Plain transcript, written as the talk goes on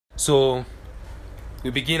So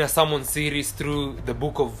we begin a sermon series through the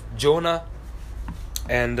book of Jonah,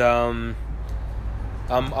 and I'm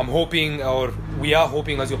hoping, or we are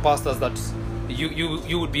hoping as your pastors, that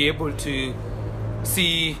you would be able to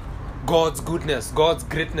see God's goodness, God's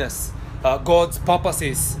greatness, God's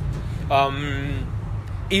purposes,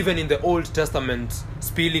 even in the Old Testament,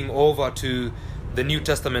 spilling over to the New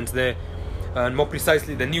Testament there, and more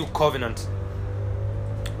precisely the New Covenant.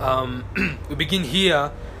 We begin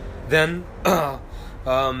here, then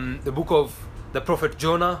the book of the prophet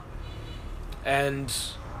Jonah, and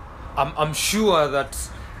I'm sure that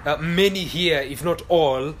many here, if not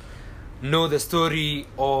all, know the story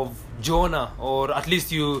of Jonah, or at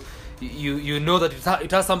least you know that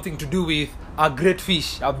it has something to do with a great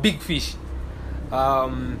fish, a big fish.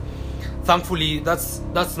 Thankfully, that's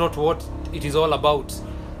not what it is all about.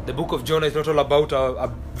 The book of Jonah is not all about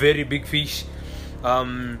a very big fish.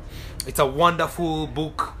 It's a wonderful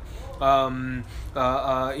book, in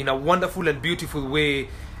a wonderful and beautiful way.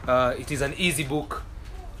 It is an easy book,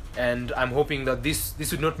 and I'm hoping that this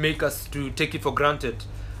would not make us to take it for granted,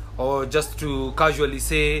 or just to casually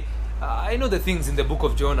say, I know the things in the book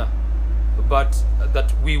of Jonah, but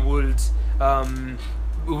that we would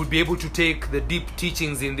be able to take the deep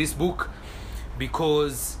teachings in this book,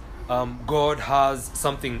 because God has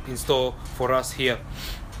something in store for us here.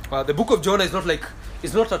 The book of Jonah is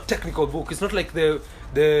not a technical book. It's not like the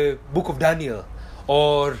book of Daniel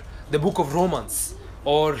or the book of Romans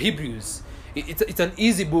or Hebrews. It's an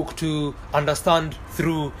easy book to understand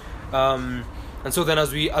through, and so then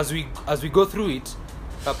as we go through it,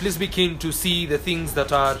 please be keen to see the things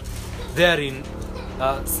that are therein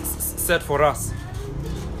set for us.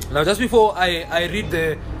 Now, just before I read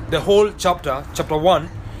the whole chapter 1,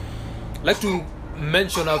 I'd like to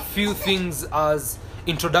mention a few things as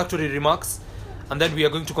introductory remarks, and then we are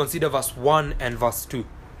going to consider verse 1 and verse 2.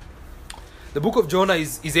 The book of Jonah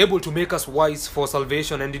is able to make us wise for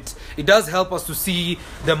salvation, and it does help us to see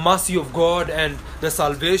the mercy of God and the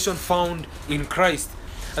salvation found in Christ.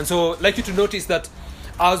 And so I'd like you to notice that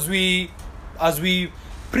as we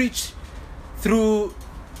preach through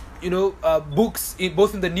books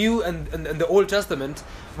both in the New and the Old Testament,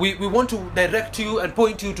 we want to direct you and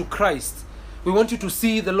point you to Christ. We want you to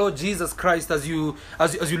see the Lord Jesus Christ as you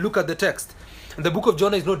look at the text. And the book of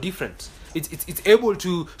Jonah is no different. It's able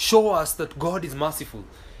to show us that God is merciful,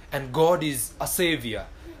 and God is a savior.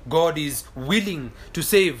 God is willing to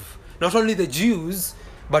save not only the Jews,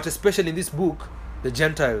 but especially in this book, the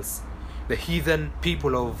Gentiles, the heathen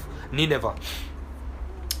people of Nineveh.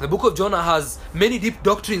 The book of Jonah has many deep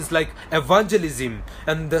doctrines like evangelism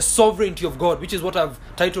and the sovereignty of God, which is what I've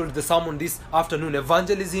titled the sermon this afternoon: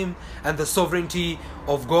 Evangelism and the sovereignty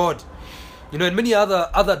of God. And many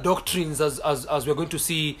other doctrines as we're going to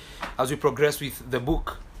see as we progress with the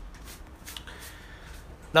book.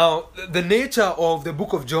 Now, the nature of the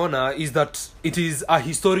book of Jonah is that it is a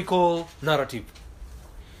historical narrative.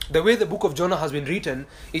 The way the book of Jonah has been written,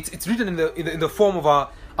 it's written in the form of a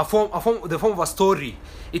story.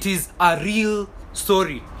 It is a real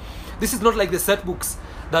story. This is not like the set books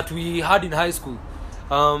that we had in high school,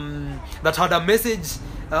 that had a message.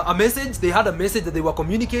 They had a message that they were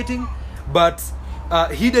communicating, but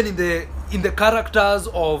hidden in the characters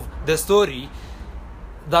of the story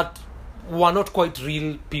that were not quite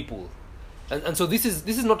real people. And so this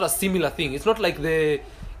is not a similar thing. It's not like the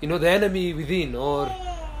enemy within, or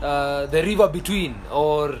the river between,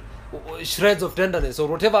 or shreds of tenderness, or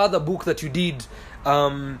whatever other book that you did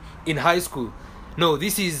in high school. No,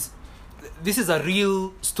 this is a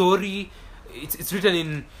real story. It's written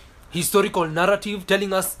in historical narrative,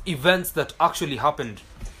 telling us events that actually happened.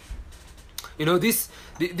 This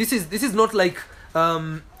is not like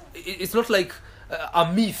it's not like a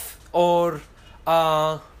myth, or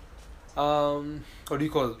what do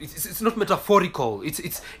you call it? It's not metaphorical.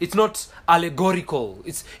 It's not allegorical.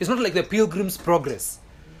 It's not like the Pilgrim's Progress,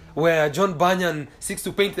 where John Bunyan seeks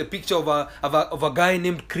to paint the picture of a guy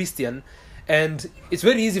named Christian, and it's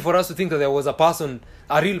very easy for us to think that there was a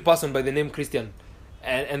real person by the name Christian,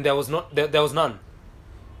 and there was none.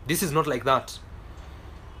 This is not like that.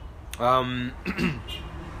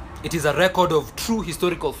 It is a record of true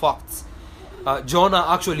historical facts. Jonah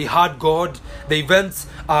actually had God. The events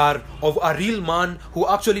are of a real man who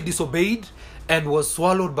actually disobeyed and was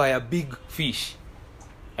swallowed by a big fish.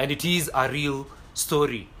 And it is a real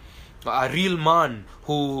story. A real man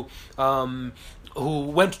who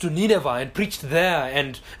went to Nineveh and preached there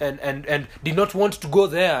and did not want to go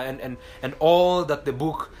there, and all that the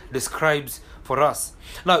book describes for us.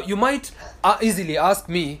 Now, you might easily ask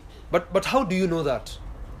me, but how do you know that?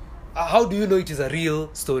 How do you know it is a real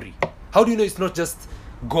story? How do you know it's not just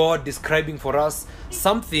God describing for us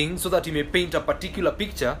something so that He may paint a particular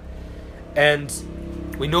picture. And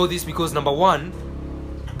we know this because, number one,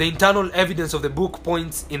 the internal evidence of the book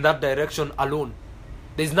points in that direction alone.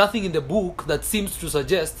 There's nothing in the book that seems to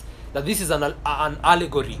suggest that this is an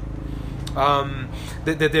allegory.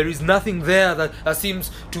 There is nothing there that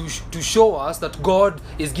seems to show us that God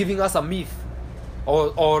is giving us a myth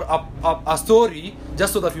or a story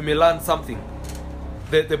just so that we may learn something.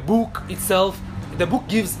 The book itself, the book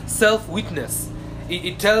gives self-witness.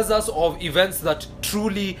 It tells us of events that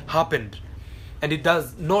truly happened, and it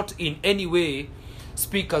does not in any way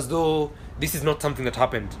speak as though this is not something that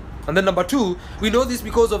happened. And then number two, we know this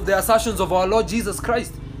because of the assertions of our Lord Jesus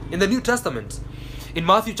Christ in the New Testament. In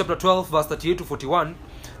Matthew chapter 12, verse 38 to 41,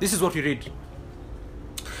 this is what we read.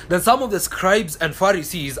 Then some of the scribes and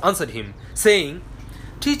Pharisees answered him, saying,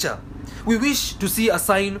 "Teacher, we wish to see a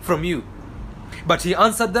sign from you." But he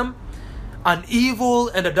answered them, "An evil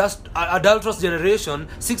and adulterous generation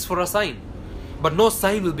seeks for a sign, but no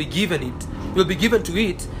sign will be given to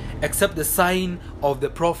it except the sign of the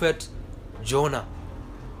prophet Jonah.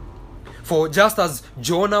 For just as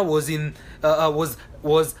Jonah was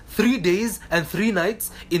 3 days and 3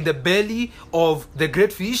 nights in the belly of the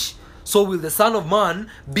great fish, so will the Son of Man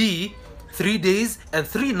be 3 days and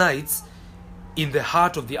 3 nights in the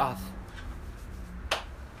heart of the earth."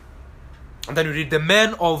 And then we read, "The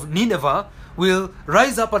men of Nineveh will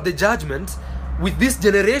rise up at the judgment with this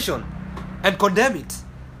generation and condemn it.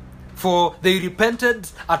 For they repented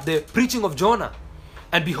at the preaching of Jonah.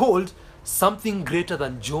 And behold, something greater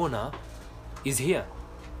than Jonah is here."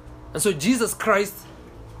 And so Jesus Christ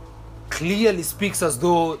clearly speaks as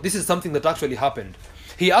though this is something that actually happened.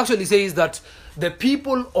 He actually says that the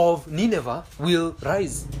people of Nineveh will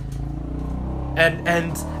rise.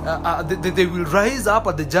 And they will rise up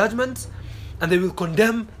at the judgment, and they will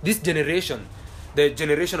condemn this generation, the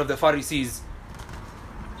generation of the Pharisees.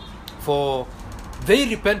 For they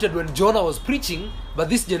repented when Jonah was preaching, but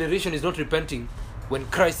this generation is not repenting when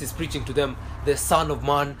Christ is preaching to them, the Son of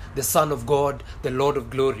Man, the Son of God, the Lord of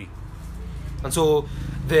glory. And so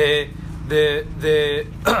the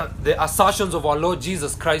assertions of our Lord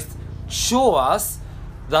Jesus Christ show us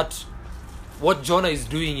that what Jonah is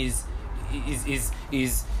doing is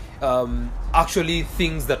actually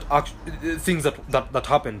things that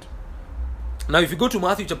happened. Now, if you go to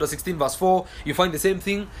Matthew chapter 16, verse 4, you find the same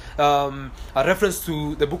thing, a reference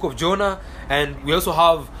to the book of Jonah, and we also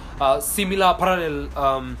have similar parallel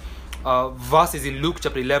verses in Luke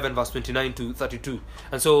chapter 11, verse 29 to 32.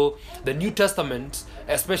 And so the New Testament,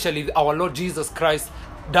 especially our Lord Jesus Christ,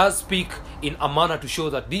 does speak in a manner to show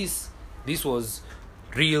that this was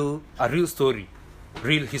a real story,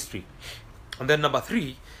 real history. And then number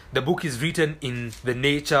 3, the book is written in the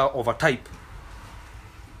nature of a type.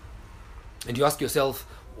 And you ask yourself,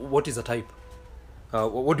 what is a type?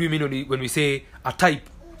 What do you mean when we say a type?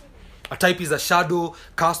 A type is a shadow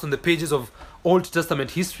cast on the pages of Old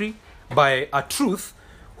Testament history by a truth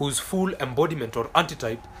whose full embodiment or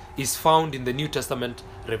antitype is found in the New Testament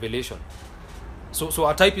revelation. So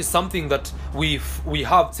a type is something that we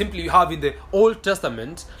simply have in the Old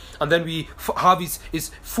Testament, and then we have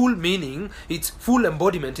its full meaning, its full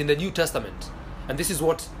embodiment in the New Testament. And this is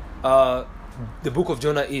what the book of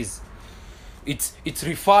Jonah is. It's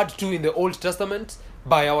referred to in the Old Testament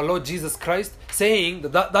by our Lord Jesus Christ, saying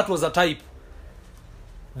that was a type.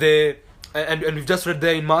 And we've just read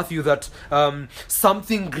there in Matthew that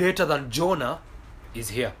something greater than Jonah is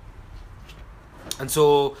here. And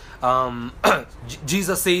so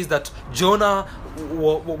Jesus says that Jonah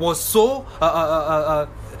was so.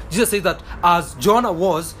 Jesus says that as Jonah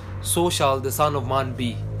was, so shall the Son of Man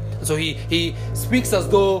be. And so he speaks as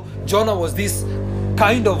though Jonah was this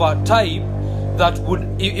kind of a type that would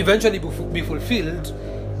eventually be fulfilled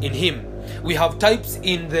in him. We have types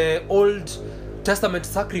in the Old Testament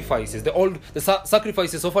sacrifices, the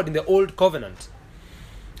sacrifices offered in the Old Covenant,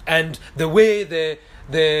 and the way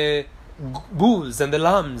the bulls and the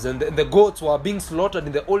lambs and the goats were being slaughtered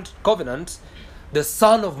in the Old Covenant. The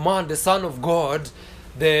Son of Man, the Son of God,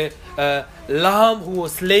 the Lamb who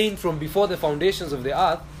was slain from before the foundations of the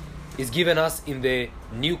earth, is given us in the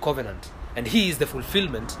New Covenant, and He is the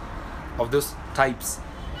fulfillment of those types.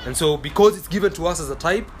 And so, because it's given to us as a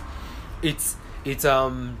type, it's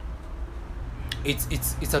a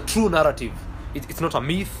true narrative. It's not a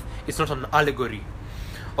myth. It's not an allegory.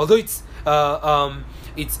 Although it's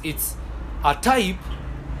a type,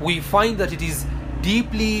 we find that it is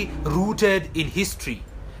deeply rooted in history.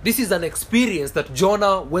 This is an experience that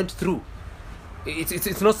Jonah went through.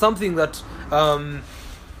 It's not something that the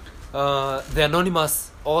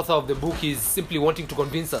anonymous author of the book is simply wanting to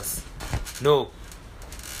convince us. No,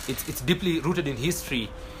 It's deeply rooted in history.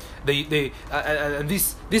 And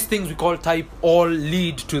these things we call type all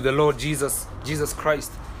lead to the Lord Jesus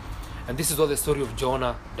Christ. And this is what the story of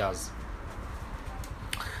Jonah does.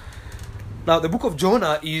 Now, the book of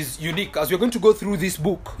Jonah is unique. As you're going to go through this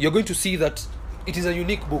book, you're going to see that it is a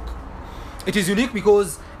unique book. It is unique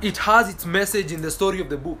because it has its message in the story of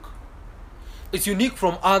the book. It's unique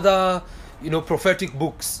from other, prophetic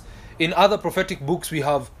books. In other prophetic books, we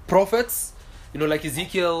have prophets, like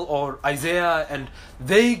Ezekiel or Isaiah, and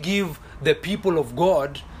they give the people of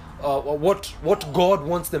God what God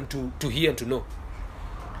wants them to hear and to know.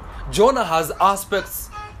 Jonah has aspects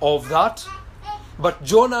of that, but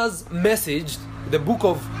Jonah's message, the book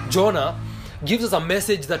of Jonah, gives us a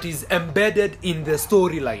message that is embedded in the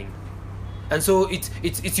storyline. And so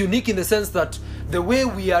it's unique in the sense that the way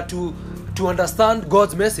we are to understand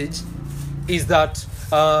God's message is that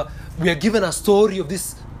we are given a story of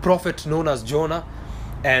this prophet known as Jonah,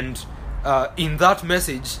 and in that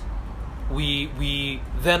message we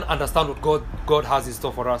then understand what God has in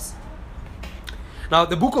store for us. Now,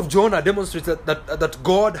 the book of Jonah demonstrates that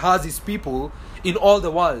God has his people in all the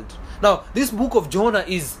world. Now, this book of Jonah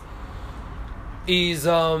is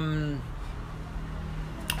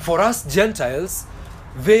for us Gentiles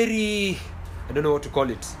very, I don't know what to call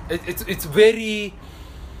it. It's very,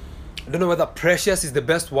 I don't know whether precious is the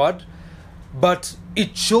best word, but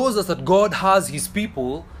it shows us that God has his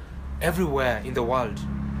people everywhere in the world.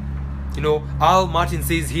 Al Martin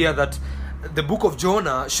says here that the book of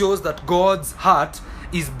Jonah shows that God's heart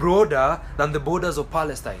is broader than the borders of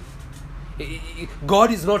Palestine.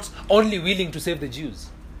 God is not only willing to save the Jews.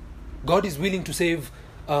 God is willing to save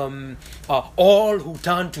all who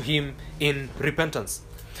turn to him in repentance.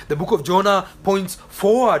 The book of Jonah points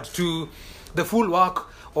forward to the full work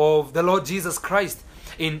of the Lord Jesus Christ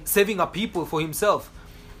in saving a people for himself.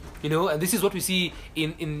 And this is what we see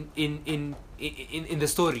in the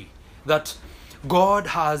story, that God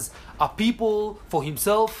has a people for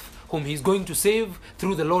himself whom he's going to save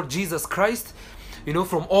through the Lord Jesus Christ,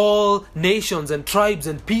 from all nations and tribes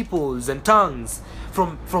and peoples and tongues,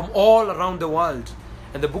 from all around the world.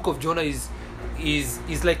 And the book of Jonah is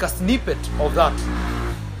like a snippet of that.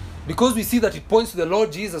 Because we see that it points to the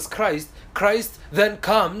Lord Jesus Christ, Christ then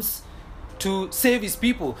comes to save his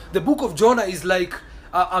people. The book of Jonah is like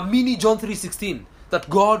a mini John 3:16. That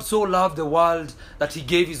God so loved the world that he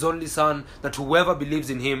gave his only son, that whoever believes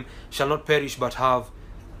in him shall not perish but have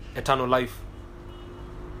eternal life.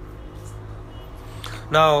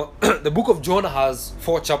 Now, the book of Jonah has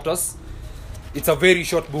 4 chapters. It's a very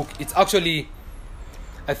short book. It's actually,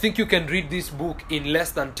 I think you can read this book in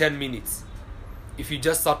less than 10 minutes if you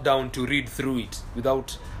just sat down to read through it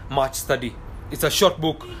without much study. It's a short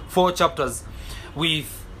book, 4 chapters with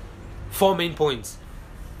 4 main points.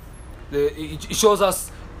 It shows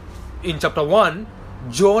us in chapter 1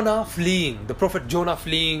 Jonah fleeing, the prophet Jonah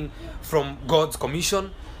fleeing from God's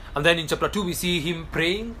commission. And then in chapter 2 we see him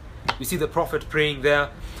praying. We see the prophet praying there.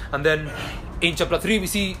 And then in chapter 3 we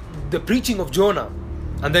see the preaching of Jonah.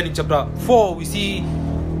 And then in chapter 4 we see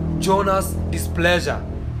Jonah's displeasure.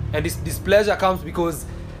 And this displeasure comes because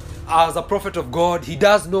as a prophet of God, he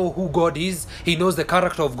does know who God is. He knows the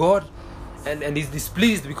character of God. And he's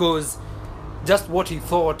displeased because just what he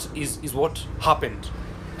thought is what happened.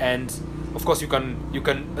 And of course you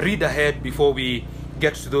can read ahead before we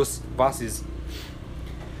get to those verses.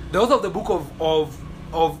 The author of the book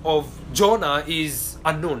of Jonah is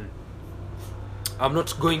unknown. I'm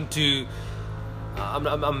not going to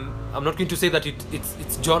say that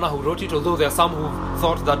it's Jonah who wrote it, although there are some who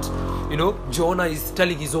thought that Jonah is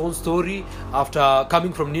telling his own story after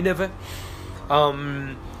coming from Nineveh.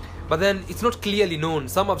 But then it's not clearly known.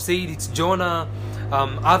 Some have said it's Jonah.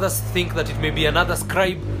 Others think that it may be another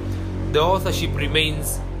scribe. The authorship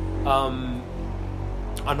remains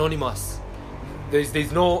anonymous.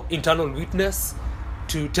 There's no internal witness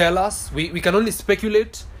to tell us. We can only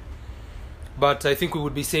speculate. But I think we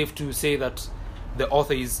would be safe to say that the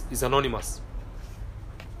author is anonymous.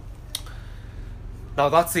 Now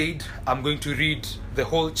that said, I'm going to read the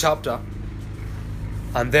whole chapter.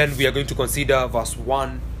 And then we are going to consider verse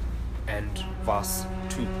 1 and verse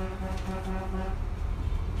 2.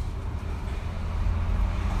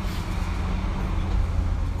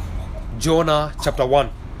 Jonah chapter 1.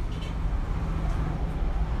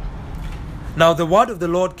 Now the word of the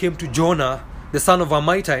Lord came to Jonah, the son of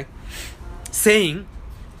Amittai, saying,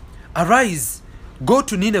 Arise, go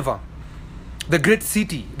to Nineveh, that great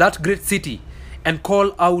city, and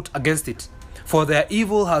call out against it, for their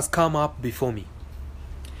evil has come up before me.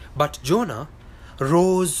 But Jonah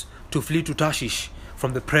rose to flee to Tarshish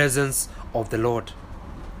from the presence of the Lord.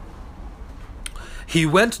 he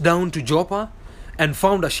went down to Joppa and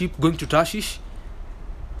found a ship going to Tarshish.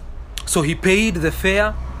 So he paid the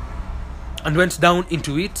fare and went down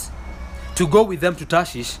into it to go with them to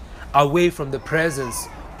Tarshish, away from the presence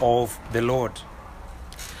of the Lord.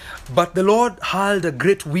 But the Lord hurled a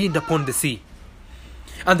great wind upon the sea,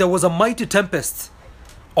 and there was a mighty tempest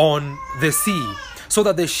on the sea, so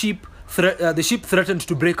that the ship threatened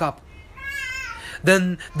to break up.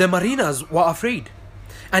 Then the mariners were afraid,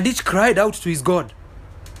 and each cried out to his God.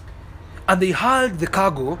 And they hurled the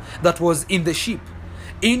cargo that was in the ship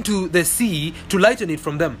into the sea to lighten it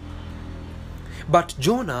from them. But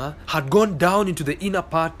Jonah had gone down into the inner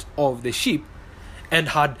part of the ship and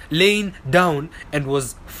had lain down and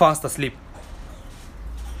was fast asleep.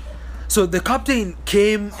 So the captain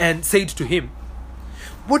came and said to him,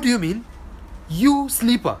 "What do you mean, you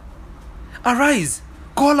sleeper? Arise,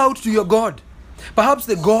 call out to your God. Perhaps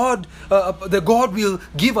the God will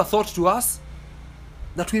give a thought to us,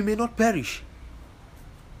 that we may not perish."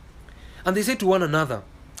 And they said to one another,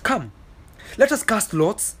 "Come, let us cast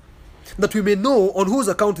lots, that we may know on whose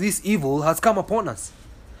account this evil has come upon us."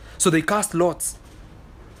 So they cast lots,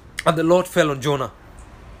 and the lot fell on Jonah.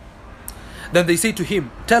 Then they said to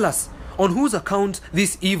him, "Tell us, on whose account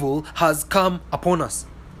this evil has come upon us?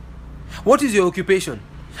 What is your occupation?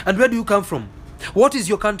 And where do you come from? What is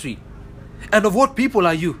your country? And of what people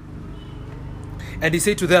are you?" And he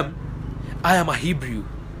said to them, "I am a Hebrew,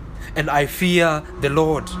 and I fear the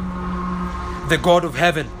Lord, the God of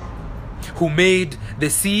heaven, who made the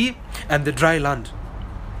sea and the dry land."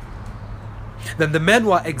 Then the men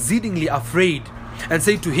were exceedingly afraid and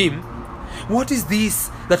said to him, "What is this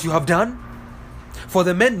that you have done?" For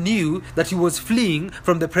the men knew that he was fleeing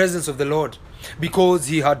from the presence of the Lord, because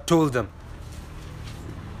he had told them.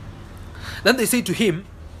 Then they said to him,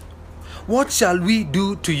 "What shall we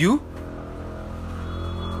do to you,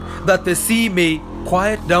 that the sea may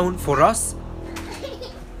quiet down for us?"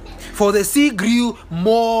 For the sea grew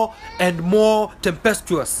more and more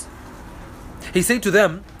tempestuous. He said to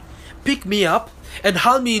them, "Pick me up and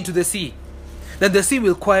hurl me into the sea. Then the sea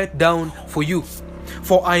will quiet down for you.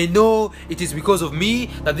 For I know it is because of me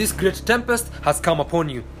that this great tempest has come upon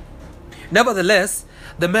you." Nevertheless,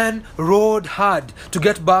 the men rowed hard to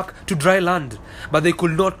get back to dry land, but they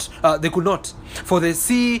could not, for the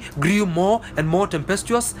sea grew more and more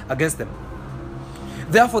tempestuous against them.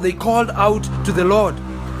 Therefore they called out to the Lord,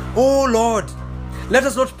 "O Lord, let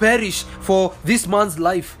us not perish for this man's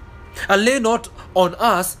life, and lay not on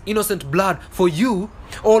us innocent blood, for you,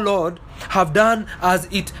 O Lord, have done as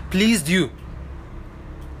it pleased you."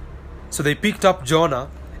 So they picked up Jonah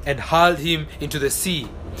and hurled him into the sea,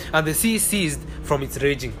 and the sea ceased from its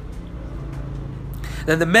raging.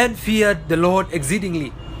 Then the men feared the Lord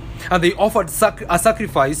exceedingly, and they offered a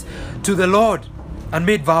sacrifice to the Lord and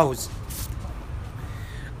made vows.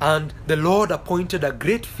 And the Lord appointed a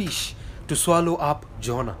great fish to swallow up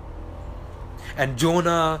Jonah. And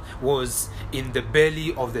Jonah was in the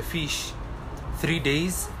belly of the fish 3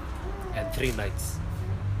 days and 3 nights.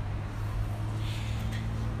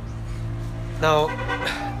 Now,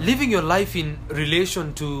 living your life in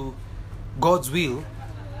relation to God's will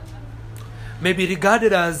may be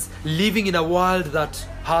regarded as living in a world that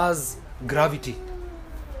has gravity.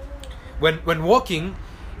 When walking,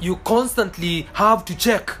 you constantly have to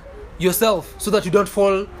check yourself so that you don't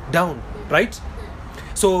fall down, right?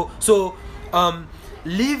 So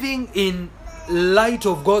living in light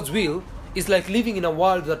of God's will is like living in a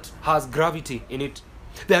world that has gravity in it.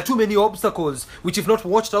 There are too many obstacles which, if not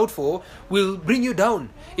watched out for, will bring you down.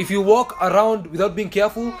 If you walk around without being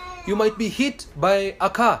careful, you might be hit by a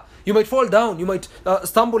car. You might fall down. You might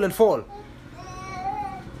stumble and fall.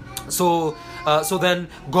 So then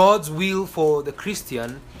God's will for the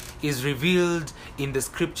Christian is revealed in the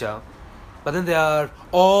scripture. But then there are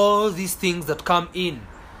all these things that come in,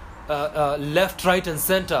 left, right and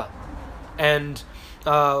center. And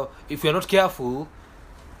if you're not careful,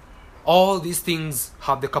 all these things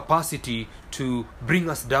have the capacity to bring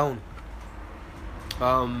us down.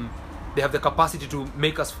 They have the capacity to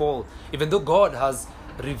make us fall, even though God has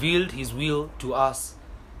revealed His will to us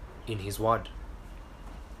in His word.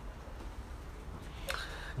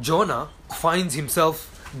 Jonah finds himself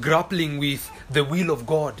grappling with the will of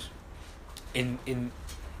God in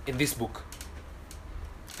this book,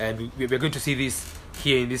 and we're going to see this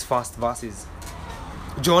here in these first verses.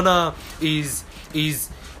 Jonah is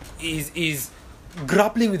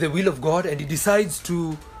grappling with the will of God, and he decides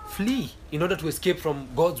to flee in order to escape from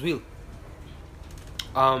God's will.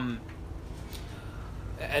 And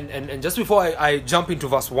just before I jump into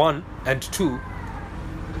verse 1 and 2,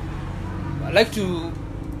 I'd like to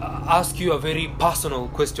ask you a very personal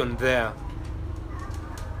question there.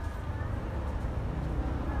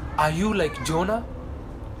 Are you like Jonah?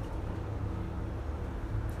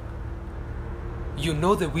 You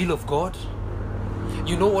know the will of God.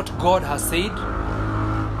 You know what God has said.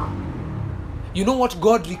 You know what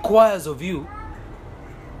God requires of you.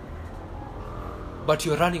 But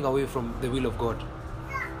you're running away from the will of God.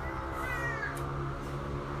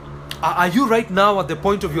 Are you right now at the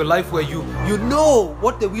point of your life where you know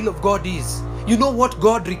what the will of God is? You know what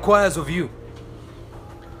God requires of you.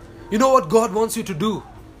 You know what God wants you to do.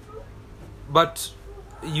 But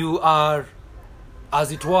you are,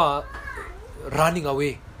 as it were, running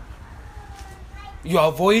away. You are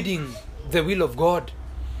avoiding the will of God.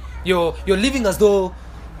 You're living as though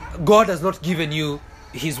God has not given you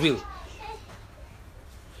His will.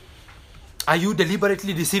 Are you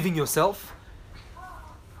deliberately deceiving yourself?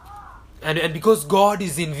 And because God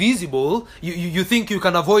is invisible, you think you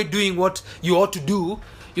can avoid doing what you ought to do.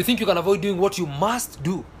 You think you can avoid doing what you must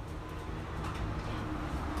do.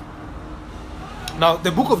 Now,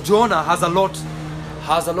 the book of Jonah has a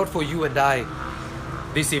lot for you and I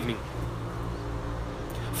this evening.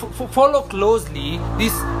 Follow closely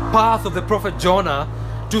this path of the prophet Jonah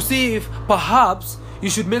to see if perhaps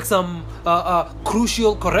you should make some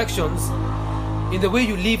crucial corrections in the way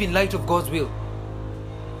you live in light of God's will.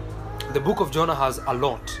 The book of Jonah has a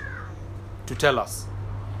lot to tell us.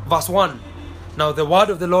 Verse 1. Now the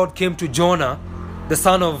word of the Lord came to Jonah, the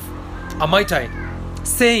son of Amittai,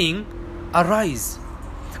 saying, Arise,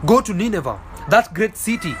 go to Nineveh, that great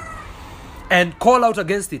city, and call out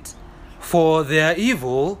against it, for their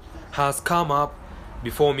evil has come up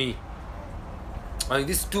before me. And in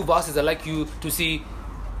these two verses, I'd like you to see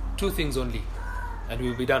two things only, and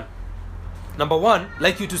we'll be done. Number one, I'd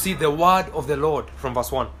like you to see the word of the Lord from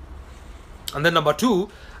verse 1. And then number two,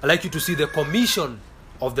 I'd like you to see the commission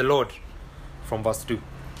of the Lord from verse 2.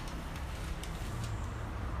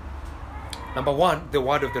 Number one, the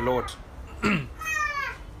word of the Lord.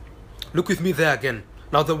 Look with me there again.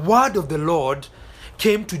 Now the word of the Lord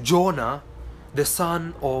came to Jonah, the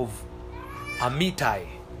son of Amittai,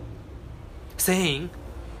 saying,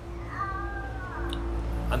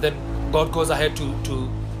 and then God goes ahead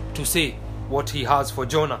to say what He has for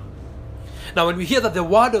Jonah. Now when we hear that the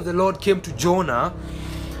word of the Lord came to Jonah,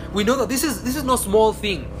 we know that this is no small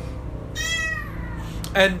thing.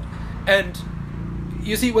 And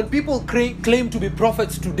you see, when people claim to be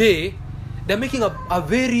prophets today, they're making a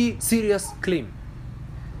very serious claim.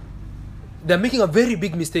 They're making a very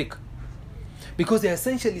big mistake. Because they're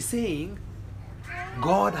essentially saying,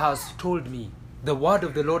 God has told me, the word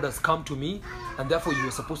of the Lord has come to me, and therefore you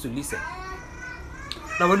are supposed to listen.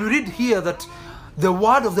 Now when we read here that the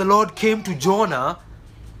word of the Lord came to Jonah,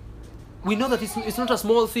 we know that it's not a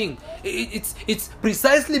small thing. It's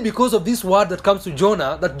precisely because of this word that comes to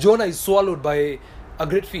Jonah that Jonah is swallowed by a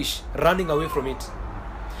great fish, running away from it.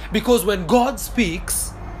 Because when God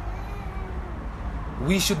speaks,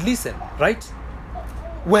 we should listen, right?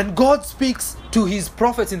 When God speaks to His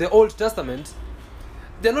prophets in the Old Testament,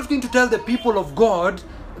 they're not going to tell the people of God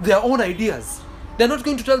their own ideas. They're not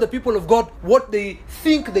going to tell the people of God what they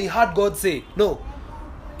think they heard God say. No.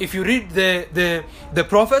 If you read the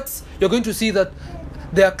prophets, you're going to see that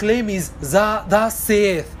their claim is, thus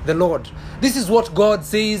saith the Lord. This is what God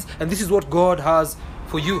says, and this is what God has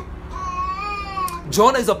for you.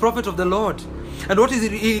 Jonah is a prophet of the Lord. And what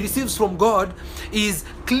he receives from God is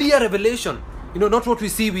clear revelation. Not what we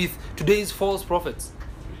see with today's false prophets.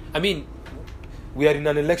 I mean, we are in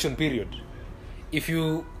an election period. If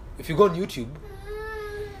you go on YouTube,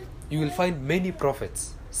 you will find many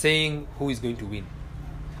prophets saying who is going to win,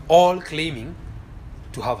 all claiming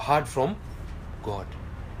to have heard from God.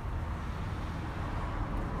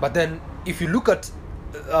 But then if you look at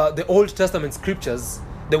the Old Testament scriptures,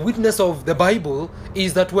 the witness of the Bible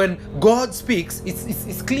is that when God speaks,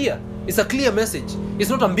 it's clear. It's a clear message. It's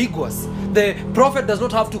not ambiguous. The prophet does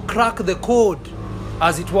not have to crack the code,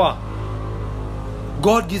 as it were.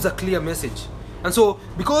 God gives a clear message. And so,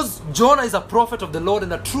 because Jonah is a prophet of the Lord,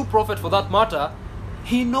 and a true prophet for that matter,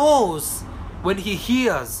 he knows when he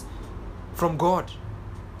hears from God.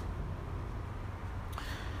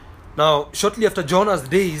 Now, shortly after Jonah's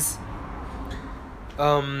days,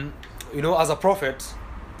 as a prophet,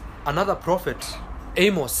 another prophet,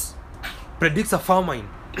 Amos, predicts a famine.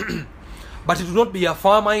 But it will not be a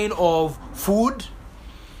famine of food.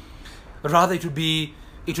 Rather, it would be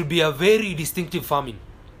a very distinctive famine.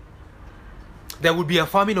 There would be a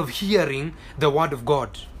famine of hearing the word of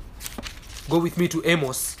God. Go with me to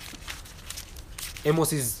Amos.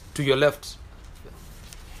 Amos is to your left,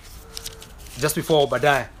 just before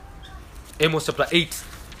Obadiah. Amos chapter 8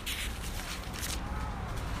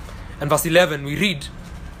 and verse 11, we read,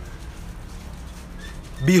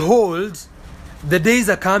 Behold, the days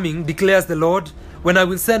are coming, declares the Lord, when I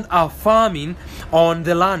will send a famine on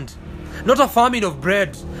the land. Not a famine of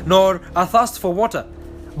bread, nor a thirst for water,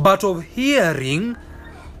 but of hearing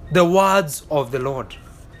the words of the Lord.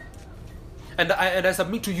 And I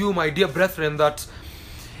submit to you, my dear brethren, that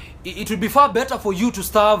it would be far better for you to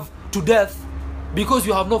starve to death because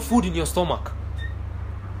you have no food in your stomach.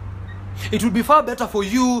 It would be far better for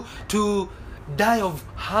you to die of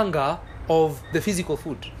hunger of the physical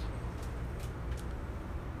food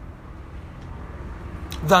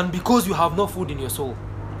than because you have no food in your soul.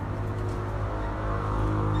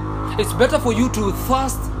 It's better for you to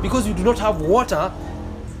thirst because you do not have water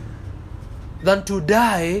than to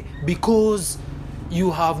die because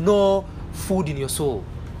you have no food in your soul.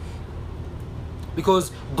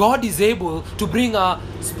 Because God is able to bring a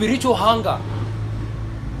spiritual hunger.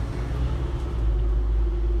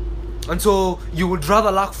 And so you would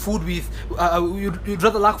rather lack food you'd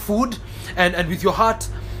rather lack food and with your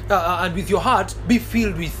heart be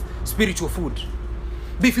filled with spiritual food.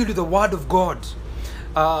 Be filled with the word of God,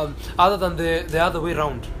 other than the other way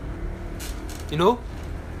around. You know,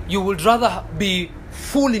 you would rather be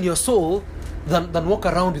full in your soul than walk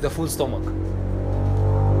around with a full stomach.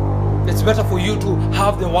 It's better for you to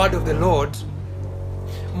have the word of the Lord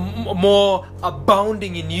more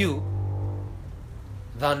abounding in you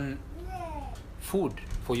than food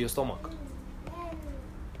for your stomach.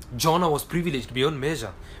 Jonah was privileged beyond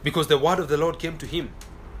measure because the word of the Lord came to him.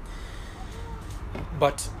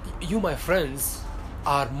 But you, my friends,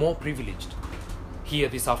 are more privileged here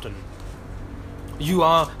this afternoon. You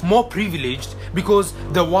are more privileged because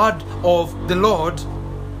the word of the Lord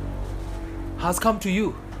has come to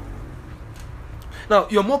you. Now,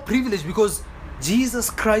 you're more privileged because Jesus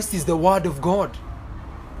Christ is the word of God.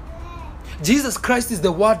 Jesus Christ is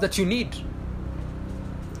the word that you need.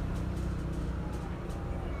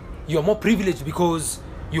 You are more privileged because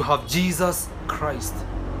you have Jesus Christ,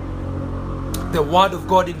 the word of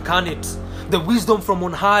God incarnate, the wisdom from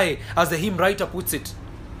on high, as the hymn writer puts it.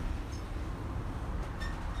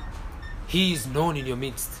 He is known in your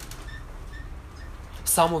midst.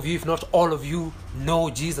 Some of you, if not all of you, know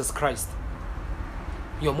Jesus Christ.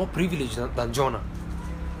 You are more privileged than Jonah.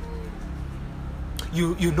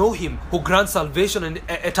 You know him who grants salvation and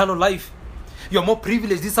eternal life. You are more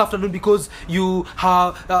privileged this afternoon because you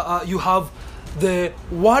have the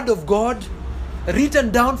word of God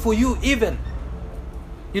written down for you even.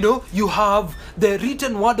 You know, you have the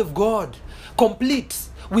written word of God complete,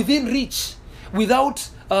 within reach, without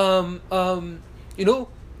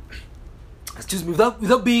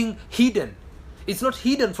without being hidden. It's not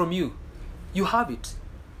hidden from you. You have it.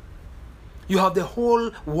 You have the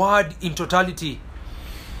whole word in totality.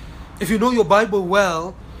 If you know your Bible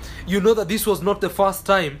well, you know that this was not the first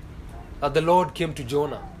time that the Lord came to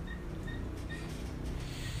Jonah.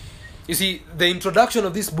 You see, the introduction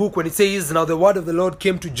of this book, when it says, now the word of the Lord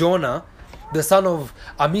came to Jonah, the son of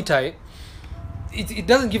Amittai, it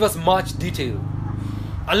doesn't give us much detail.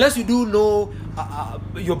 Unless you do know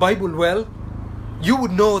your Bible well, you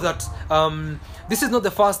would know that this is not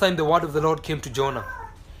the first time the word of the Lord came to Jonah.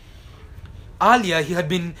 Earlier, he had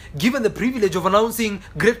been given the privilege of announcing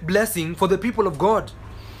great blessing for the people of God,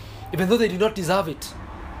 even though they did not deserve it.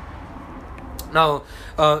 Now,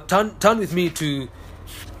 turn with me to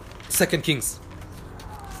 2 Kings.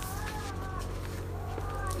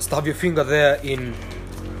 Stab your finger there in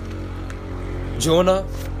Jonah,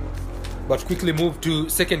 but quickly move to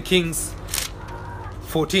 2 Kings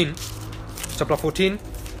 14, chapter 14,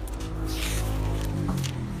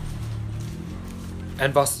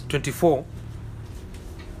 and verse 24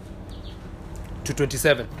 to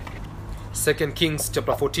 27. 2 Kings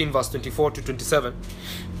chapter 14, verse 24 to 27.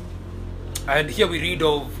 And here we read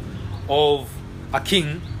of a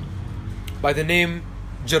king by the name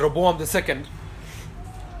Jeroboam II,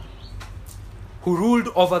 who ruled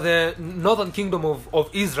over the northern kingdom of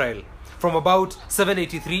Israel from about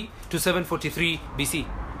 783 to 743 BC.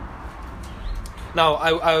 Now,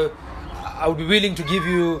 I would be willing to give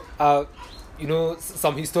you,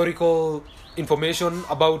 some historical information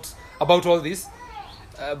about all this,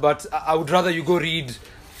 but I would rather you go read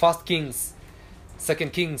 1 Kings, 2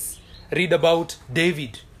 Kings, read about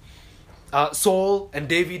David, Saul and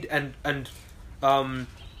David, and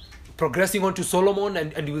progressing on to Solomon,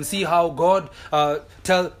 and you will see how God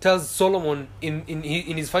tells Solomon in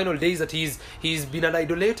his final days that he's been an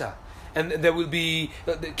idolater, and there will be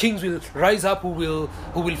the kings will rise up who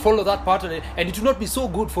will follow that pattern, and it will not be so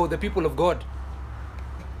good for the people of God.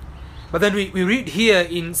 But then we read here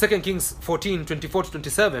in 2 Kings 14, 24 to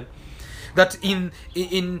 27, that in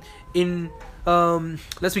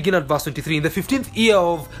let's begin at verse 23. In the 15th year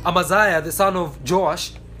of Amaziah, the son of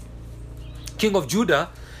Joash, king of Judah,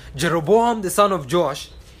 Jeroboam, the son of Joash,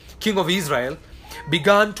 king of Israel,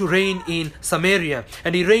 began to reign in Samaria.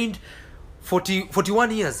 And he reigned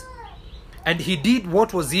 41 years. And he did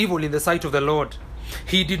what was evil in the sight of the Lord.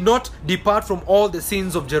 He did not depart from all the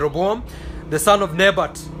sins of Jeroboam, the son of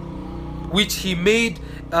Nebat, which he made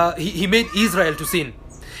Israel to sin.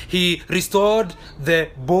 He restored the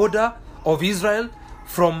border of Israel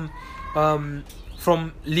from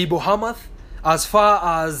Lebo-Hamath as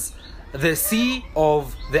far as the sea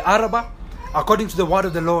of the Arabah, according to the word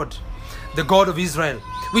of the Lord, the God of Israel,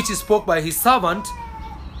 which he spoke by his servant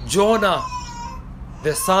Jonah,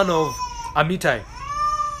 the son of Amittai,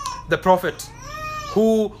 the prophet,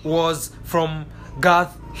 who was from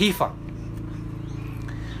Gath-Hepher.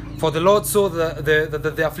 For the Lord saw that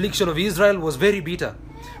the affliction of Israel was very bitter,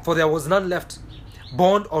 for there was none left,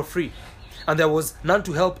 bond or free, and there was none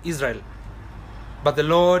to help Israel. But the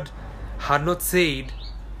Lord had not said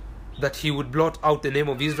that he would blot out the name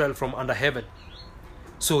of Israel from under heaven.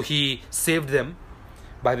 So he saved them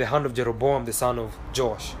by the hand of Jeroboam, the son of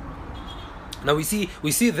Joash. Now we see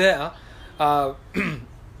there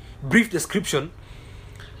brief description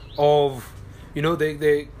of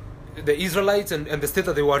the Israelites and the state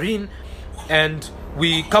that they were in, and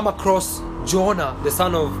we come across Jonah, the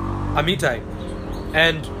son of Amittai,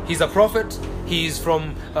 and he's a prophet. He's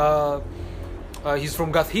from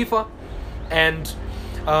Gath-Hepher, and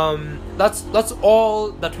that's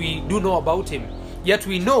all that we do know about him. Yet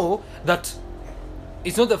we know that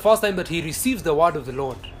it's not the first time that he receives the word of the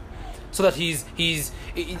Lord. So that it's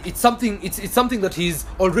something that he's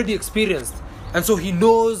already experienced, and so he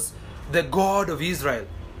knows the God of Israel.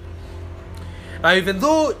 Now, even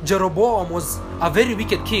though Jeroboam was a very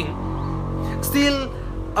wicked king, still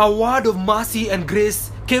a word of mercy and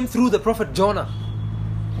grace came through the prophet Jonah,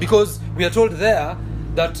 because we are told there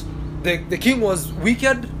that the king was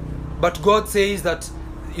wicked, but God says that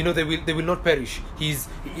they will not perish. He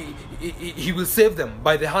will save them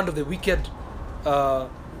by the hand of the wicked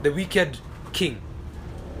king.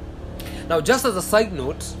 Now, just as a side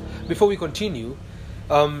note, before we continue,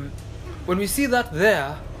 when we see that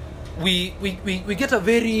there, we get a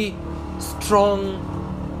very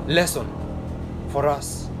strong lesson for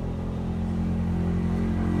us.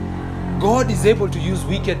 God is able to use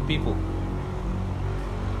wicked people.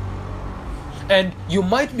 And you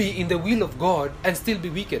might be in the will of God and still be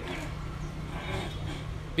wicked.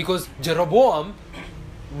 Because Jeroboam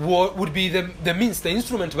would be the means, the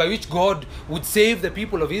instrument by which God would save the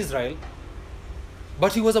people of Israel.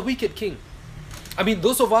 But he was a wicked king. I mean,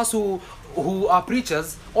 those of us who are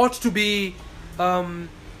preachers ought to be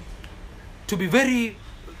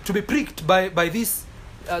pricked by this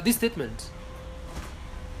statement.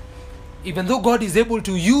 Even though God is able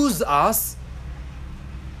to use us,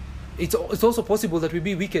 it's also possible that we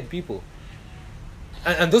be wicked people.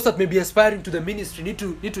 And those that may be aspiring to the ministry need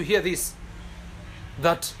to hear this,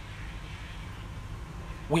 that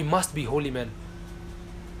we must be holy men.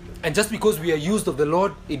 And just because we are used of the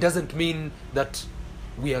Lord, it doesn't mean that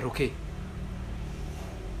we are okay.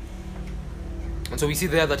 And so we see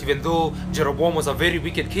there that even though Jeroboam was a very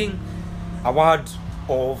wicked king, a word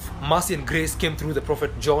of mercy and grace came through the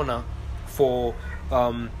prophet Jonah for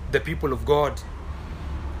the people of God.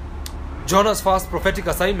 Jonah's first prophetic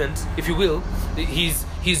assignment, if you will,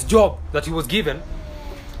 his job that he was given,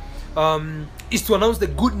 is to announce the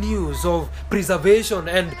good news of preservation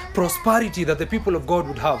and prosperity that the people of God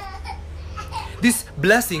would have. This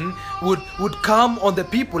blessing would come on the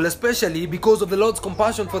people, especially because of the Lord's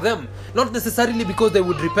compassion for them. Not necessarily because they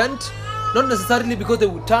would repent, not necessarily because they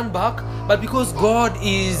would turn back, but because God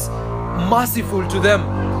is merciful to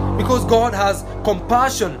them, because God has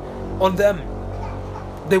compassion on them.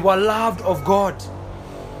 They were loved of God.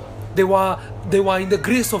 They were in the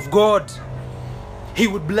grace of God. He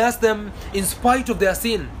would bless them in spite of their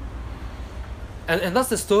sin. And that's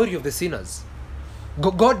the story of the sinners.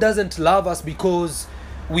 God doesn't love us because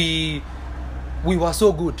we were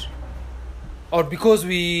so good, or because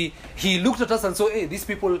He looked at us and saw, hey, these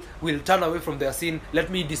people will turn away from their sin, let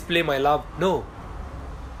me display my love. No.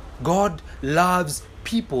 God loves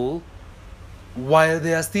people while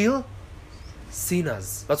they are still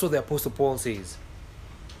sinners. That's what the Apostle Paul says.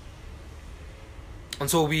 And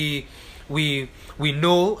so we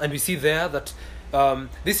know and we see there that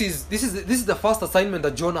this is the first assignment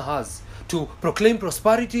that Jonah has, to proclaim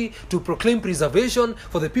prosperity, to proclaim preservation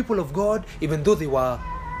for the people of God, even though they were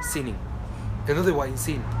sinning, even though they were in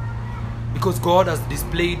sin, because God has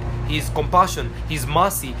displayed His compassion, His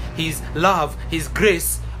mercy, His love, His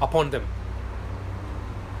grace upon them.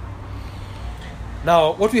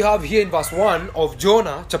 Now, what we have here in verse 1 of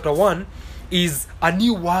Jonah, chapter 1, is a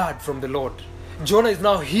new word from the Lord. Jonah is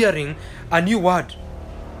now hearing a new word.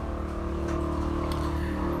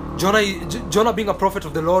 Jonah, being a prophet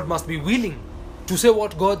of the Lord, must be willing to say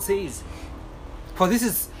what God says. For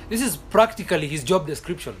this is practically his job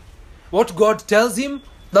description. What God tells him,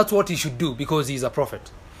 that's what he should do, because he is a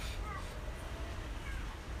prophet.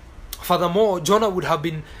 Furthermore, Jonah would have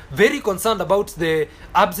been very concerned about the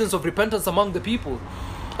absence of repentance among the people.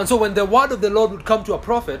 And so when the word of the Lord would come to a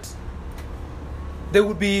prophet, they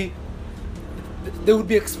would be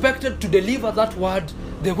expected to deliver that word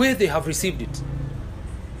the way they have received it.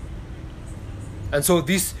 And so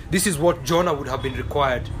this is what Jonah would have been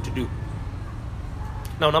required to do.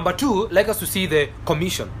 Now, number 2, I'd like us to see the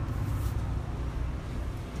commission.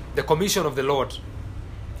 The commission of the Lord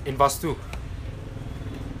in verse 2.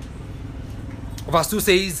 Verse 2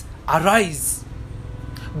 says, "Arise,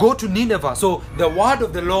 go to Nineveh." So the word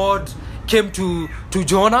of the Lord came to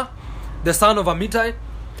Jonah, the son of Amittai,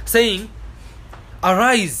 saying,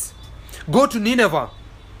 "Arise, go to Nineveh,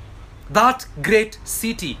 that great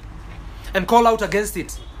city, and call out against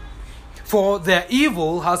it, for their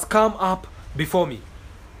evil has come up before me."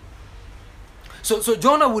 So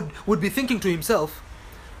Jonah would be thinking to himself,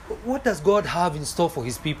 what does God have in store for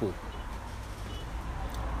his people?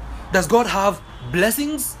 Does God have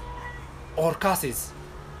blessings or curses?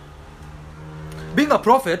 Being a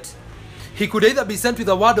prophet, he could either be sent with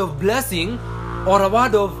a word of blessing or a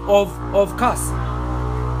word of curse.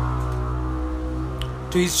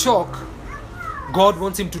 To his shock, God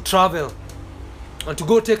wants him to travel and to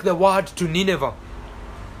go take the word to Nineveh.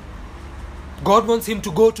 God wants him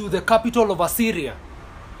to go to the capital of Assyria.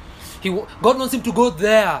 God wants him to go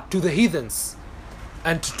there to the heathens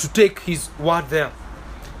and to take his word there.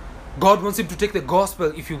 God wants him to take the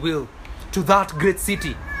gospel, if you will, to that great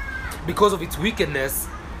city because of its wickedness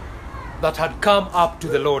that had come up to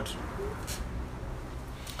the Lord.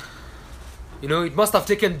 It must have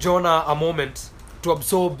taken Jonah a moment to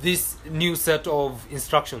absorb this new set of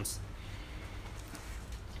instructions.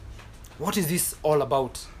 What is this all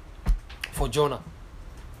about for Jonah?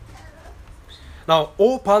 Now,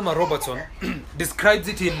 O. Palmer Robertson describes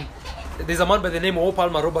it in... There's a man by the name of O.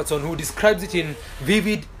 Palmer Robertson who describes it in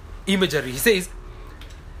vivid imagery. He says,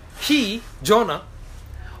 he, Jonah,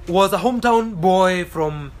 was a hometown boy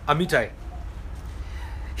from Amittai.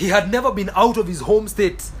 He had never been out of his home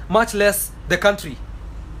state, much less the country.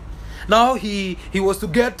 Now he was to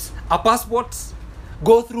get a passport,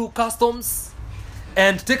 go through customs,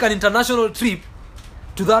 and take an international trip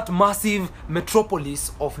to that massive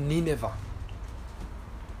metropolis of Nineveh.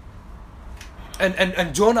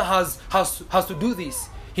 And Jonah has to do this.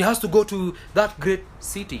 He has to go to that great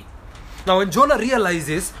city. Now, when Jonah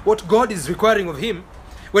realizes what God is requiring of him,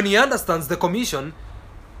 when he understands the commission,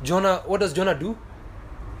 what does Jonah do?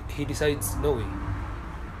 He decides, no way.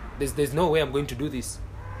 There's no way I'm going to do this.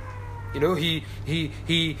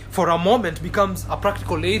 He for a moment becomes a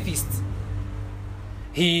practical atheist.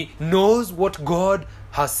 He knows what God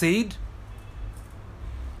has said.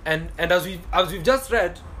 And as we've just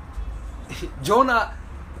read, Jonah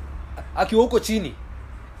akiwa huko chini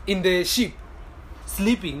in the ship,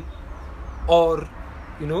 sleeping, or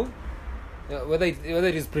whether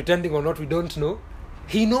it is pretending or not, we don't know.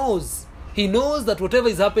 He knows that whatever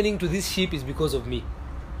is happening to this ship is because of me.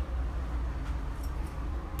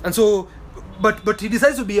 And so, but he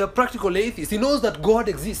decides to be a practical atheist. He knows that God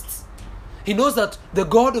exists. He knows that the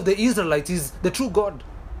God of the Israelites is the true God.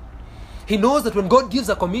 He knows that when God gives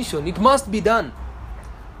a commission, it must be done.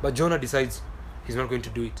 But Jonah decides he's not going to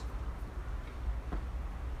do it.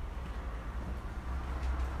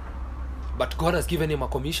 But God has given him a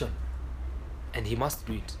commission, and he must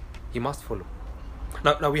do it. He must follow.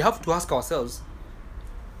 Now we have to ask ourselves,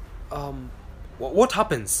 what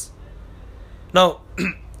happens? Now,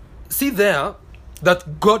 see there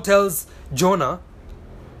that God tells Jonah,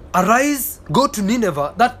 "Arise, go to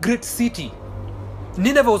Nineveh, that great city."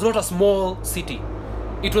 Nineveh was not a small city.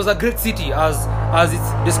 It was a great city as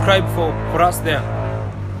it's described for us there.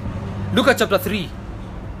 Look at chapter 3.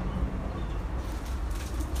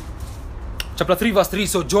 Chapter 3 verse 3.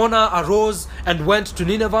 So Jonah arose and went to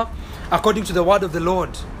Nineveh according to the word of the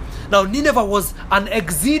Lord. Now Nineveh was an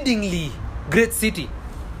exceedingly great city.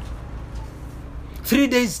 3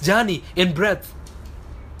 days journey in breadth.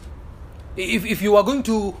 If you are going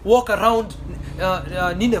to walk around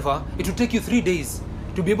Nineveh, it will take you 3 days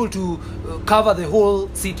to be able to cover the whole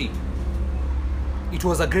city. It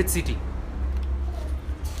was a great city.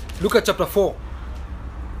 Look at chapter 4.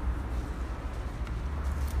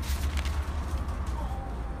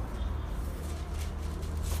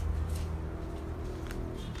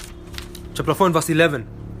 chapter 4 and verse 11.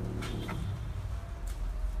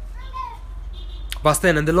 Verse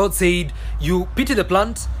 10, and the Lord said, you pity the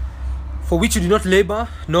plant for which you did not labor,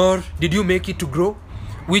 nor did you make it to grow,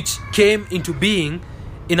 which came into being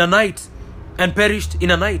in a night and perished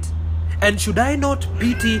in a night. And should I not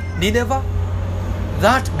pity Nineveh,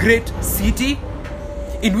 that great city,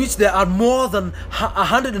 in which there are more than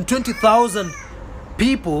 120,000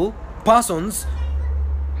 persons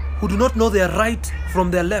who do not know their right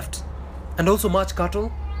from their left, and also much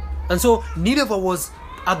cattle? And so Nineveh was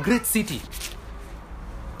a great city.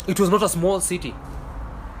 It was not a small city.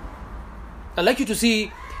 I'd like you to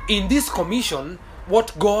see in this commission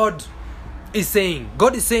what God is saying.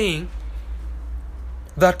 God is saying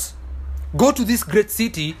that go to this great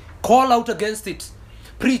city, call out against it,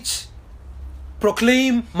 preach,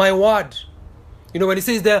 proclaim my word. When he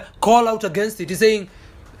says there, call out against it, he's saying,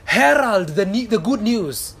 herald the good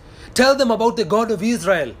news. Tell them about the God of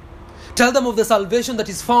Israel. Tell them of the salvation that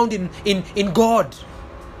is found in God.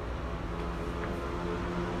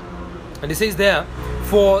 And he says there,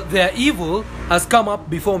 for their evil has come up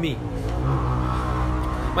before me.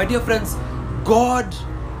 My dear friends, God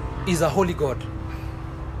is a holy God.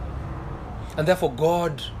 And therefore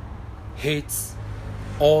God hates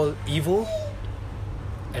all evil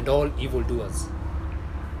and all evildoers.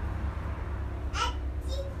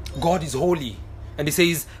 God is holy. And he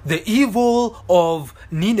says, the evil of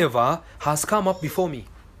Nineveh has come up before me.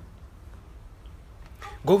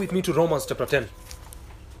 Go with me to Romans chapter 10.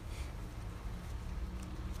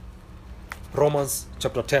 Romans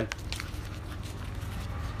chapter 10.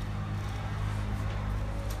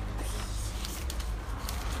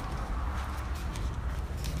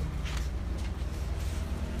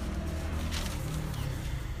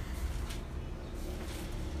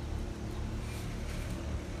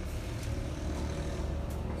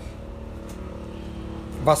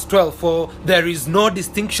 Verse 12, for there is no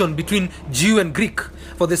distinction between Jew and Greek,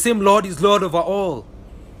 for the same Lord is Lord over all,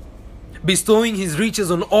 bestowing his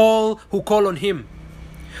riches on all who call on him.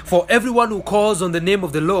 For everyone who calls on the name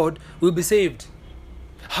of the Lord will be saved.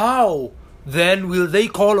 How then will they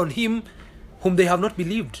call on him whom they have not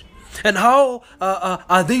believed? And how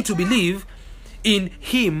are they to believe in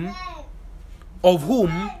him of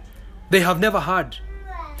whom they have never heard?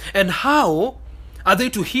 And how are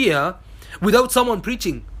they to hear without someone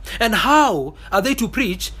preaching? And how are they to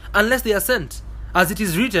preach unless they are sent? As it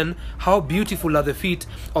is written, how beautiful are the feet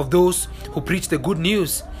of those who preach the good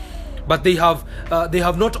news. But they have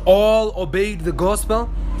not all obeyed the gospel.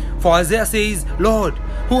 For Isaiah says, Lord,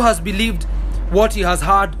 who has believed what he has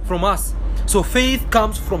heard from us? So faith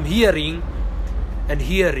comes from hearing, and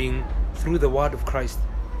hearing through the word of Christ.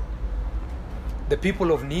 The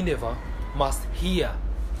people of Nineveh must hear.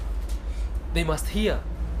 They must hear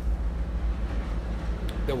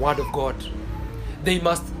the word of God. There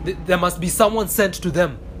must be someone sent to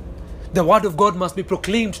them. The word of God must be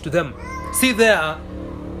proclaimed to them. See there,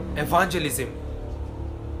 evangelism.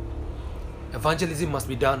 Evangelism must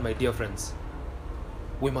be done, my dear friends.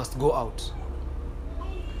 We must go out.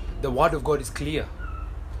 The word of God is clear.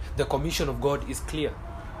 The commission of God is clear.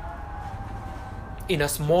 In a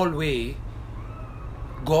small way,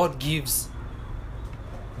 God gives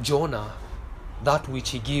Jonah that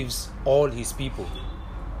which he gives all his people.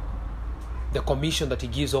 The commission that he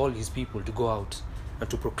gives all his people to go out and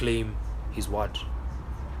to proclaim his word.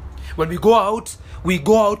 When we go out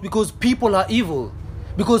because people are evil,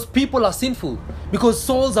 because people are sinful, because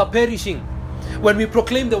souls are perishing. When we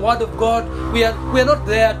proclaim the word of God, we are not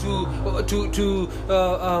there to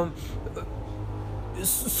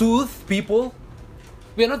soothe people.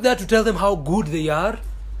 We are not there to tell them how good they are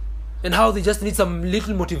and how they just need some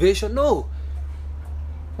little motivation. No.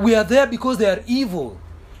 We are there because they are evil.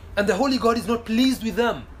 And the Holy God is not pleased with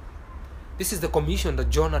them. This is the commission that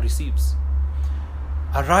Jonah receives.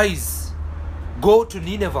 Arise, go to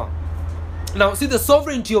Nineveh. Now see the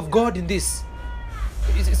sovereignty of God in this.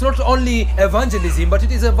 It's not only evangelism, but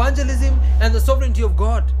it is evangelism and the sovereignty of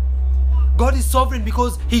God. God is sovereign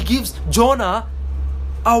because he gives Jonah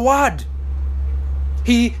a word.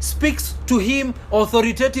 He speaks to him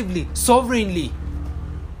authoritatively, sovereignly.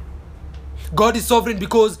 God is sovereign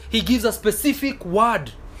because he gives a specific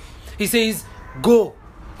word. He says, go,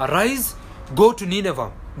 arise, go to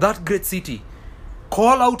Nineveh, that great city.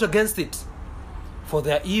 Call out against it, for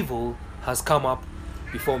their evil has come up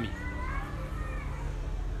before me.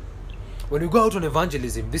 When we go out on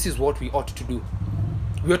evangelism, this is what we ought to do.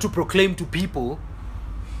 We are to proclaim to people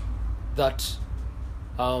that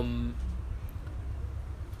God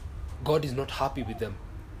is not happy with them.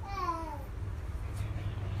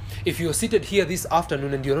 If you are seated here this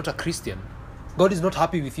afternoon and you are not a Christian, God is not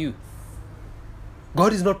happy with you.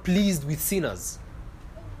 God is not pleased with sinners.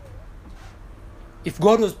 If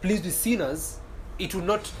God was pleased with sinners, it would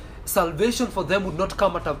not, salvation for them would not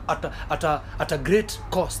come at a great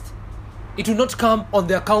cost. It would not come on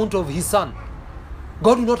the account of his Son.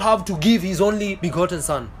 God would not have to give his only begotten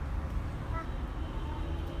Son.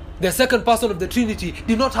 The second person of the Trinity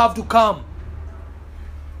did not have to come.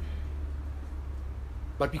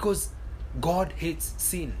 But because God hates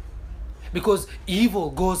sin, because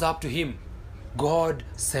evil goes up to him, God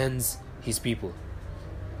sends his people.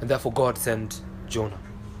 And therefore God sent Jonah.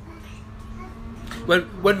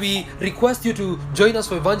 When we request you to join us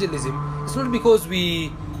for evangelism, it's not because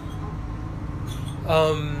we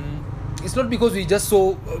just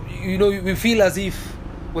so, we feel as if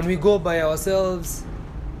when we go by ourselves,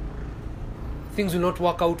 things will not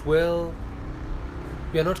work out well.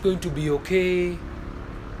 We are not going to be okay.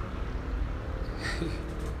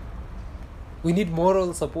 We need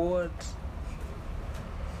moral support.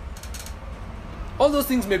 All those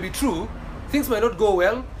things may be true. Things might not go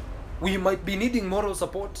well. We might be needing moral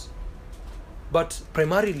support. But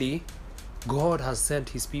primarily, God has sent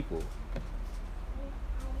his people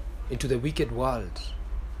into the wicked world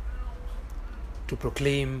to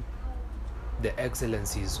proclaim the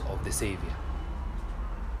excellencies of the Savior.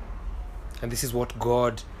 And this is what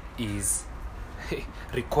God is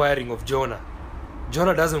requiring of Jonah.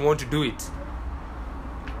 Jonah doesn't want to do it.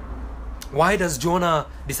 Why does Jonah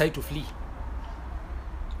decide to flee?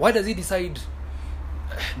 Why does he decide,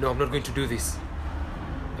 no, I'm not going to do this?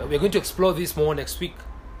 We're going to explore this more next week.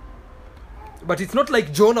 But it's not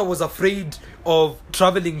like Jonah was afraid of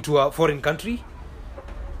traveling to a foreign country.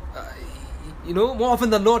 More often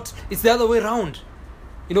than not, it's the other way around.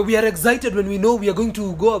 We are excited when we know we are going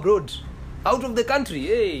to go abroad, out of the country.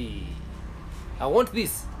 Hey, I want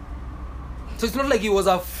this. So it's not like he was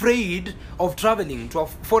afraid of traveling to a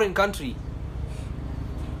foreign country.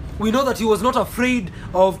 We know that he was not afraid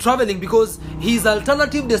of traveling because his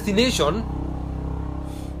alternative destination,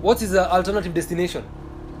 what is the alternative destination?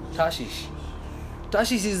 Tarshish.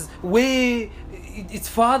 Tarshish is way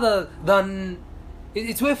farther than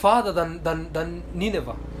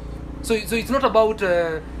Nineveh. So it's not about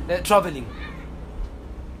traveling.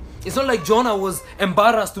 It's not like Jonah was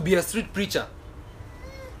embarrassed to be a street preacher.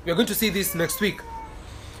 We are going to see this next week.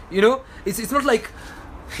 It's not like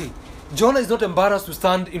Jonah is not embarrassed to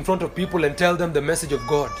stand in front of people and tell them the message of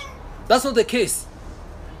God. That's not the case.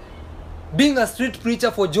 Being a street preacher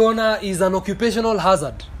for Jonah is an occupational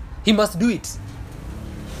hazard. He must do it.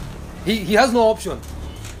 He has no option.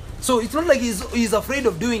 So it's not like he's afraid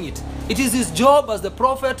of doing it. It is his job as the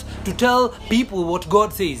prophet to tell people what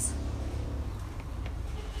God says.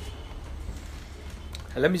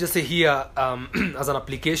 And let me just say here, as an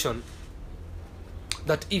application,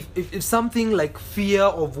 that if something like fear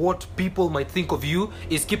of what people might think of you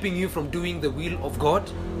is keeping you from doing the will of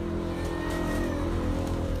God,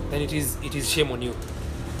 then it is shame on you.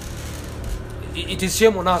 It is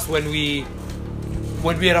shame on us when we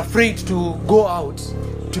are afraid to go out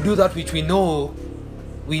to do that which we know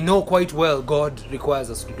quite well God requires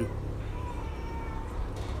us to do.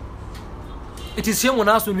 It is shame on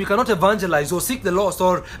us when we cannot evangelize or seek the lost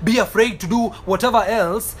or be afraid to do whatever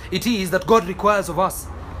else it is that God requires of us,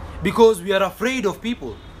 because we are afraid of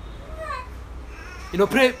people.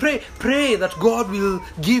 Pray that God will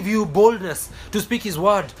give you boldness to speak his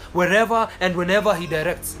word wherever and whenever he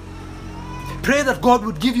directs. Pray that God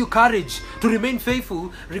would give you courage to remain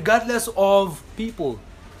faithful regardless of people,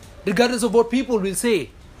 regardless of what people will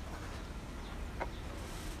say.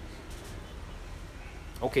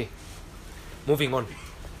 Okay, moving on.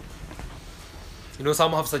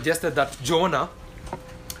 Some have suggested that Jonah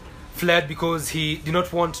fled because he did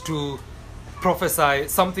not want to prophesy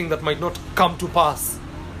something that might not come to pass,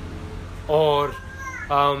 or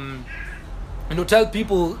tell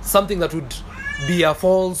people something that would be a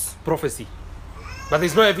false prophecy. But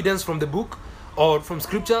there's no evidence from the book or from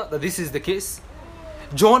scripture that this is the case.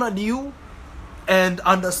 Jonah knew and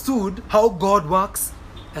understood how God works,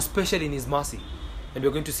 especially in his mercy. And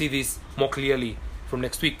we're going to see this more clearly from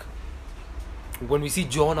next week, when we see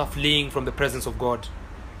Jonah fleeing from the presence of God.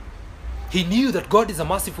 He knew that God is a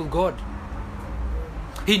merciful God.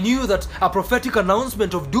 He knew that a prophetic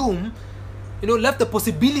announcement of doom, left the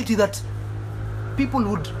possibility that people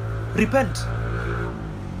would repent.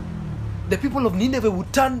 The people of Nineveh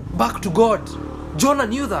would turn back to God. Jonah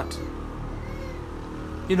knew that.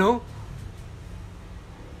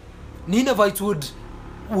 Ninevites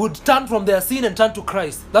would turn from their sin and turn to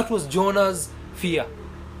Christ. That was Jonah's fear.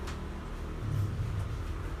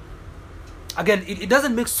 Again, it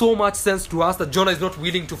doesn't make so much sense to us that Jonah is not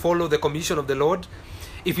willing to follow the commission of the Lord.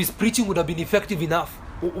 if his preaching would have been effective enough,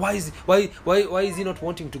 why is he not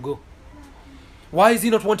wanting to go? Why is he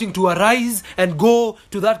not wanting to arise and go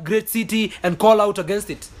to that great city and call out against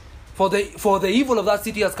it? For the evil of that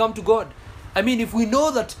city has come to God. I mean, if we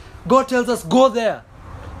know that God tells us, go there,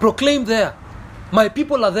 proclaim there. My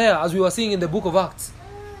people are there, as we were seeing in the book of Acts.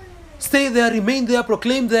 Stay there, remain there,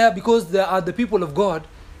 proclaim there, because they are the people of God.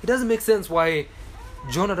 It doesn't make sense why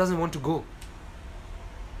Jonah doesn't want to go.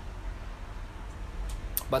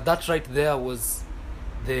 But that right there was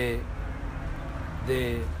the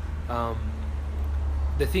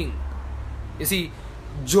thing. You see,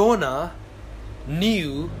 Jonah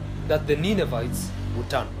knew that the Ninevites would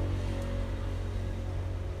turn.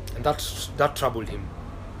 And that troubled him.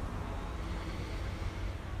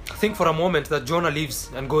 Think for a moment that Jonah leaves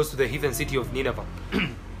and goes to the heathen city of Nineveh.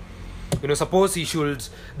 Suppose he should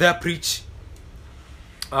there preach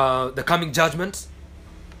the coming judgment.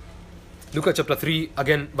 Look at chapter 3,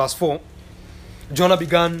 again, verse 4. Jonah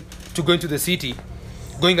began to go into the city,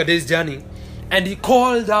 going a day's journey, and he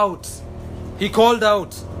called out.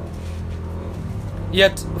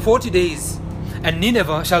 Yet 40 days, and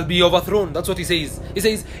Nineveh shall be overthrown. That's what he says. He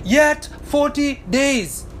says, yet 40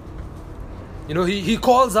 days. He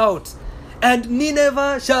calls out, and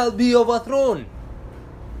Nineveh shall be overthrown.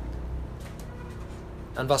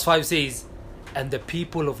 And verse 5 says, and the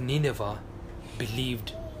people of Nineveh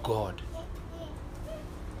believed God.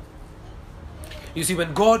 You see,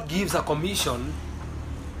 when God gives a commission,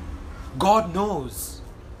 God knows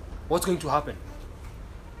what's going to happen.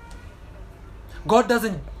 God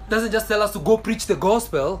doesn't just tell us to go preach the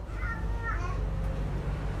gospel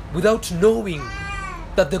without knowing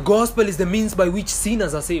that the gospel is the means by which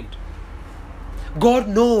sinners are saved. God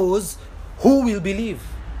knows who will believe,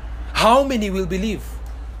 how many will believe.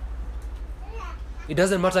 It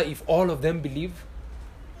doesn't matter if all of them believe.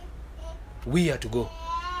 We are to go.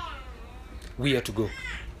 We are to go.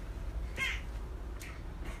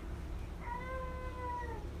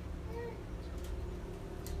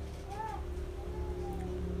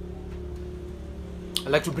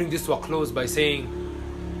 I'd like to bring this to a close by saying,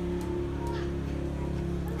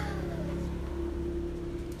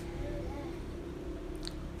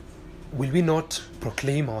 will we not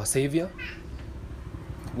proclaim our Savior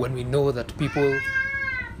when we know that people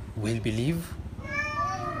will believe?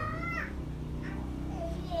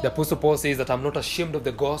 The Apostle Paul says that I'm not ashamed of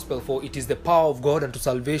the gospel, for it is the power of God unto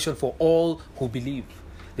salvation for all who believe.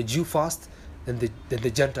 The Jew first, then the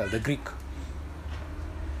Gentile, the Greek.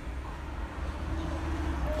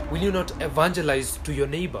 Will you not evangelize to your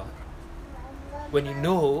neighbor when you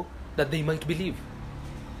know that they might believe?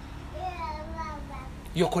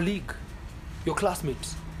 Your colleague, your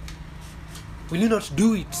classmates. Will you not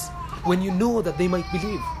do it when you know that they might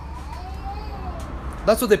believe?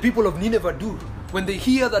 That's what the people of Nineveh do. When they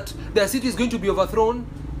hear that their city is going to be overthrown,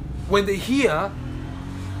 when they hear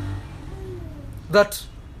that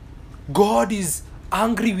God is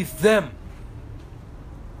angry with them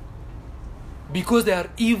because they are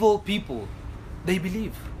evil people, they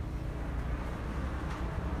believe.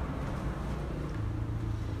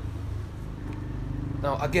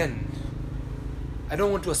 Now again, I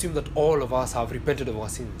don't want to assume that all of us have repented of our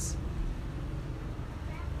sins.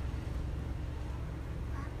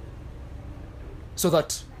 So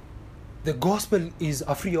that the gospel is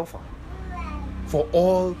a free offer for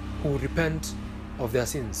all who repent of their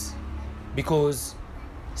sins. Because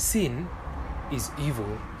sin is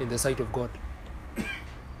evil in the sight of God.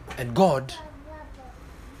 And God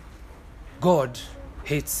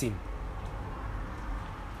hates sin.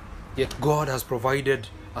 Yet God has provided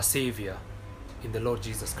a Savior in the Lord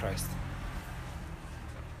Jesus Christ.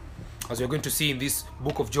 As we are going to see in this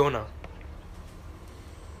book of Jonah,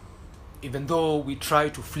 even though we try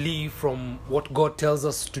to flee from what God tells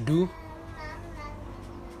us to do,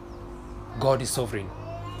 God is sovereign.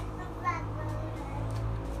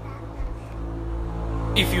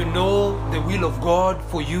 If you know the will of God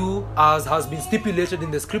for you as has been stipulated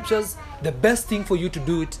in the scriptures, the best thing for you to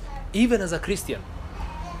do it, even as a Christian,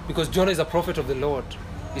 because Jonah is a prophet of the Lord,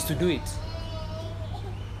 is to do it.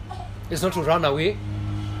 It's not to run away.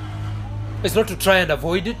 It's not to try and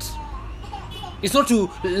avoid it. It's not to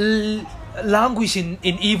languish in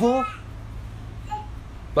evil.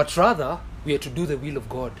 But rather, we are to do the will of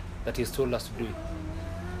God that He has told us to do.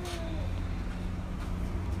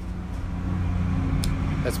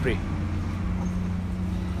 Let's pray.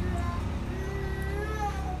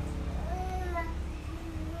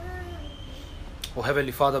 Oh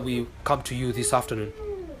Heavenly Father, we come to you this afternoon.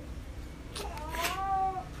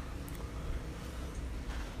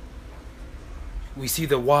 We see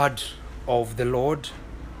the word of the Lord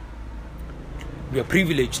We are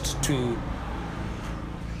privileged to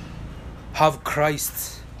have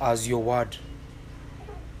Christ as your word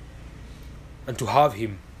and to have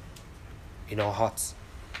him in our hearts.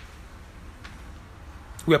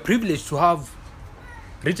 We are privileged to have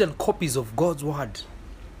written copies of God's word.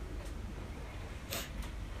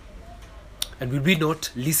 And will we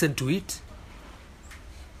not listen to it?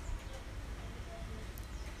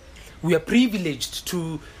 We are privileged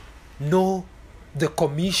to know the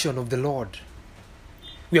commission of the Lord.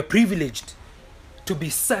 We are privileged to be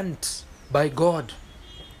sent by God.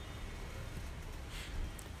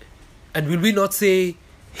 And will we not say,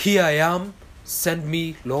 "Here I am, send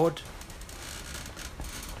me, Lord"?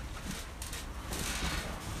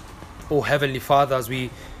 Oh Heavenly Father, as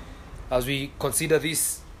we consider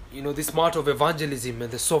this, this matter of evangelism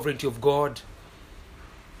and the sovereignty of God,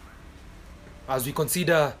 as we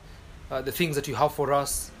consider the things that you have for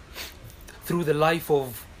us through the life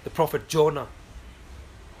of the prophet Jonah,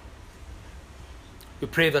 we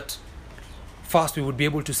pray that first we would be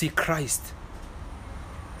able to see Christ.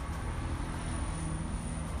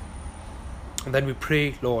 And then we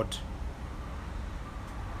pray, Lord,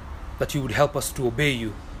 that you would help us to obey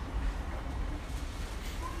you,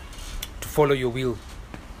 to follow your will,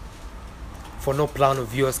 for no plan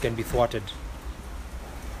of yours can be thwarted.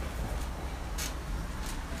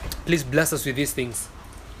 Please bless us with these things.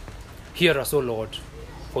 Hear us, O Lord,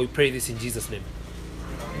 for we pray this in Jesus' name.